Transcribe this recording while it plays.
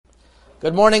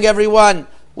Good morning, everyone.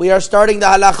 We are starting the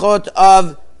halachot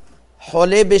of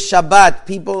Holeh b'Shabbat,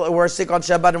 people who are sick on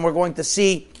Shabbat, and we're going to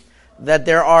see that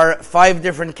there are 5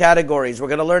 different categories. We're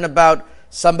going to learn about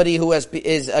somebody who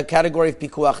is a category of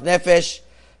Pikuach Nefesh,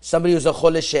 somebody who's a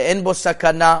Choleh she'en bo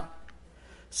sakana,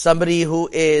 somebody who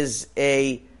is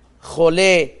a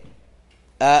Choleh,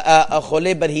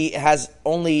 but he has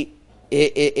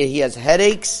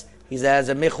headaches, he has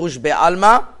a Mechush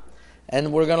be'alma,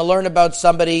 and we're going to learn about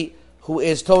somebody who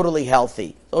is totally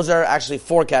healthy. Those are actually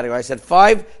 4 categories. I said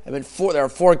 5, I meant 4. There are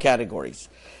 4 categories.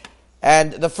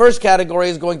 And the first category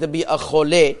is going to be a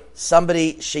choleh,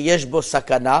 somebody sheyesh bo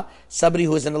sakana, somebody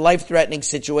who is in a life-threatening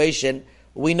situation.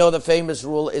 We know the famous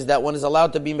rule is that one is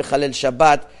allowed to be mechalel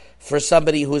Shabbat for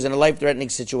somebody who is in a life-threatening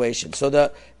situation. So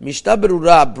the Mishnah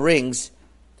Berurah brings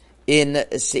in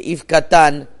Seif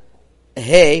Katan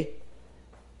He,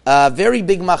 a very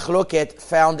big machloket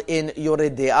found in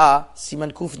Yoreh De'ah,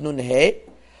 Siman Kuf Nun He.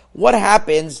 What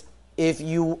happens if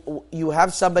you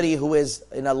have somebody who is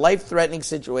in a life-threatening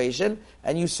situation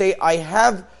and you say, I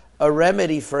have a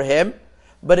remedy for him,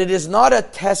 but it is not a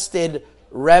tested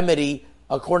remedy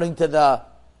according to the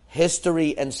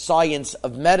history and science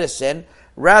of medicine.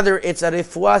 Rather, it's a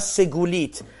refuah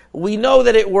segulit. We know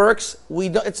that it works.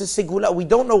 It's a segula. We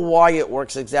don't know why it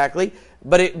works exactly,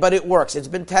 but it works. It's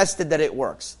been tested that it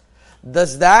works.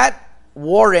 Does that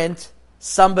warrant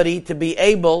somebody to be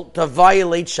able to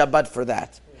violate Shabbat for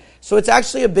that? So it's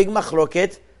actually a big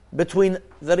machloket between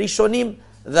the Rishonim.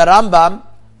 The Rambam,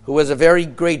 who was a very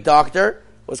great doctor,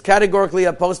 was categorically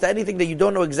opposed to anything that you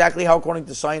don't know exactly how according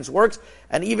to science works,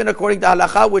 and even according to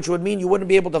halacha, which would mean you wouldn't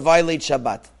be able to violate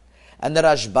Shabbat. And the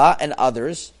Rashba and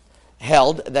others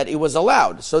held that it was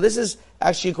allowed. So this is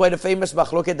actually quite a famous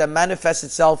machloket that manifests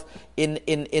itself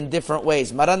in different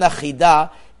ways. Maran Achida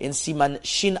in Siman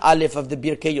Shin Aleph of the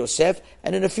Birkei Yosef,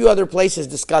 and in a few other places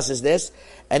discusses this,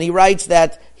 and he writes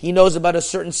that he knows about a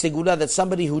certain segula, that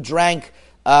somebody who drank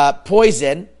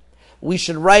poison, we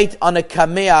should write on a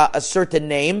kamea a certain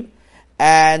name,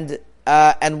 and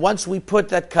once we put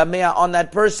that kamea on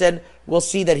that person, we'll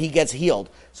see that he gets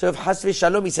healed. So if Has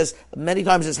v'Shalom, he says, many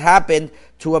times this happened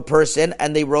to a person,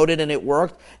 and they wrote it and it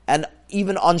worked, and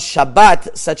even on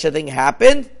Shabbat, such a thing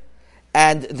happened,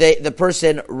 and the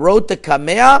person wrote the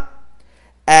kamea,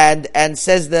 and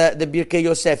says the Birkei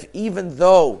Yosef, even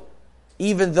though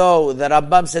the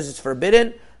Rambam says it's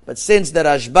forbidden, but since the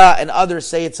Rashba and others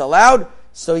say it's allowed,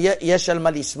 so yesh al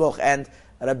ma lismoch. And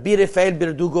Rabbi Rafael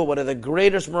Birdugo, one of the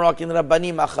greatest Moroccan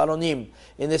Rabbanim Acharonim,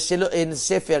 in the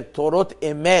Sefer Torot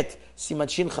Emet Siman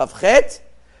Shin Chavchet,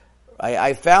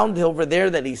 I found over there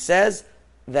that he says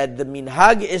that the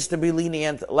minhag is to be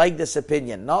lenient like this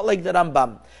opinion, not like the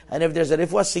Rambam. And if there's a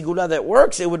refuah sigula that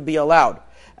works, it would be allowed.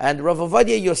 And Rav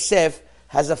Ovadia Yosef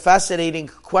has a fascinating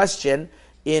question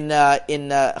in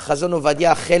Chazon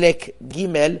Ovadia Chelek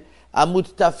Gimel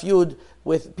Amud Tafyud,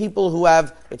 with people who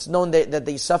have, it's known that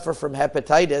they suffer from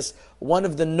hepatitis. One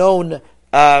of the known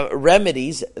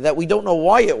remedies that we don't know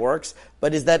why it works,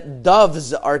 but is that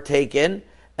doves are taken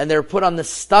and they're put on the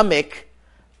stomach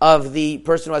of the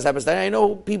person who has hepatitis. I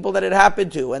know people that it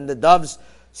happened to, and the doves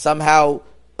somehow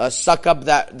suck up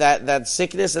that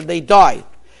sickness and they die.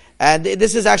 And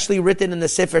this is actually written in the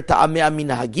Sefer Ta'amei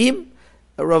Minhagim.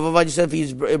 Rav Ovadia Yosef,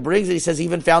 he brings it, he says he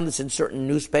even found this in certain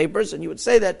newspapers, and you would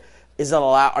say that,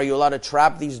 are you allowed to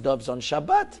trap these doves on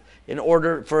Shabbat in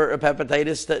order for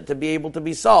hepatitis to be able to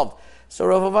be solved? So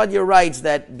Rav Ovadia writes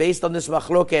that based on this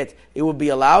machloket, it would be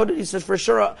allowed. And he says for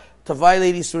sure to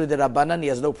violate Isur de Rabbanan, he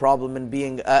has no problem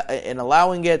in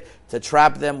allowing it to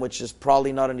trap them, which is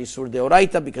probably not an Isur de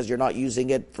Oraita because you're not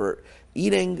using it for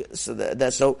eating.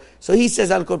 So he says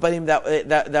al kol panim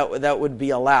that would be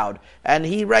allowed. And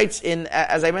he writes in,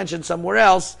 as I mentioned somewhere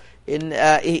else,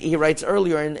 he writes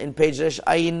earlier in page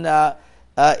Ayin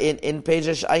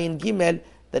Gimel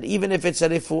that even if it's a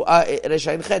Resh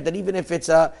Chet, that even if it's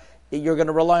you're going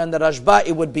to rely on the Rashba,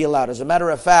 it would be allowed. As a matter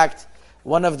of fact,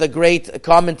 one of the great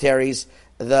commentaries,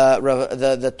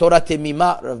 the Torah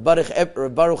Temima, Rav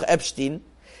Baruch Epstein,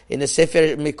 in the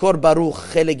Sefer Mikor Baruch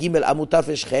Chelek Gimel Amud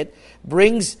Tafresh Chet,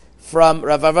 brings from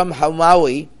Rav Avraham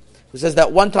Hamawi, who says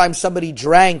that one time somebody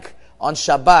drank on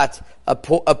Shabbat a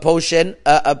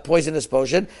poisonous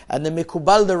potion, and the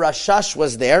Mikubal, the Rashash,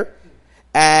 was there,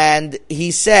 and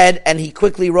he said, and he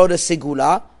quickly wrote a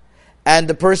segula, and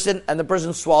the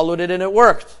person swallowed it and it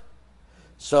worked.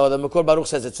 So the Mikor Baruch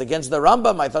says it's against the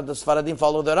Rambam. I thought the Sfaradim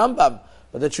follow the Rambam,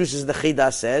 but the truth is the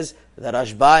Chida says that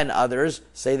Rashba and others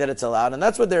say that it's allowed, and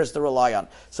that's what there is to rely on.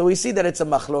 So we see that it's a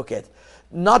machloket.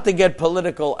 Not to get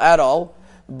political at all,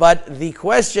 but the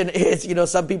question is,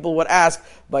 some people would ask,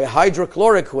 by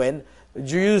hydrochloroquine,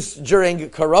 used during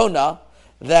Corona,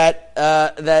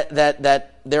 that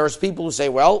there's people who say,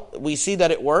 well, we see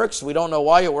that it works, we don't know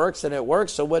why it works, and it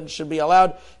works, so one should be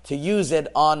allowed to use it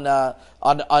on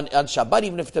Shabbat,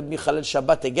 even if the Michalel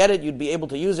Shabbat to get it, you'd be able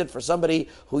to use it for somebody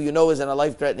who you know is in a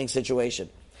life-threatening situation.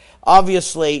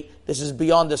 Obviously, this is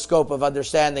beyond the scope of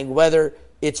understanding whether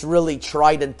it's really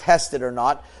tried and tested or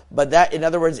not. But that, in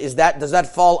other words, does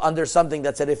that fall under something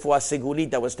that's a refuah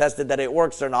sigulit that was tested that it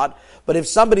works or not? But if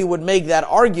somebody would make that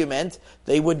argument,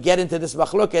 they would get into this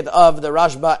machloket of the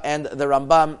Rashba and the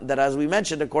Rambam, that as we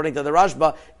mentioned, according to the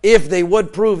Rashba, if they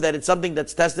would prove that it's something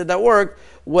that's tested that worked,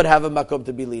 would have a makom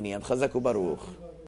to be lenient. Chazaku baruch.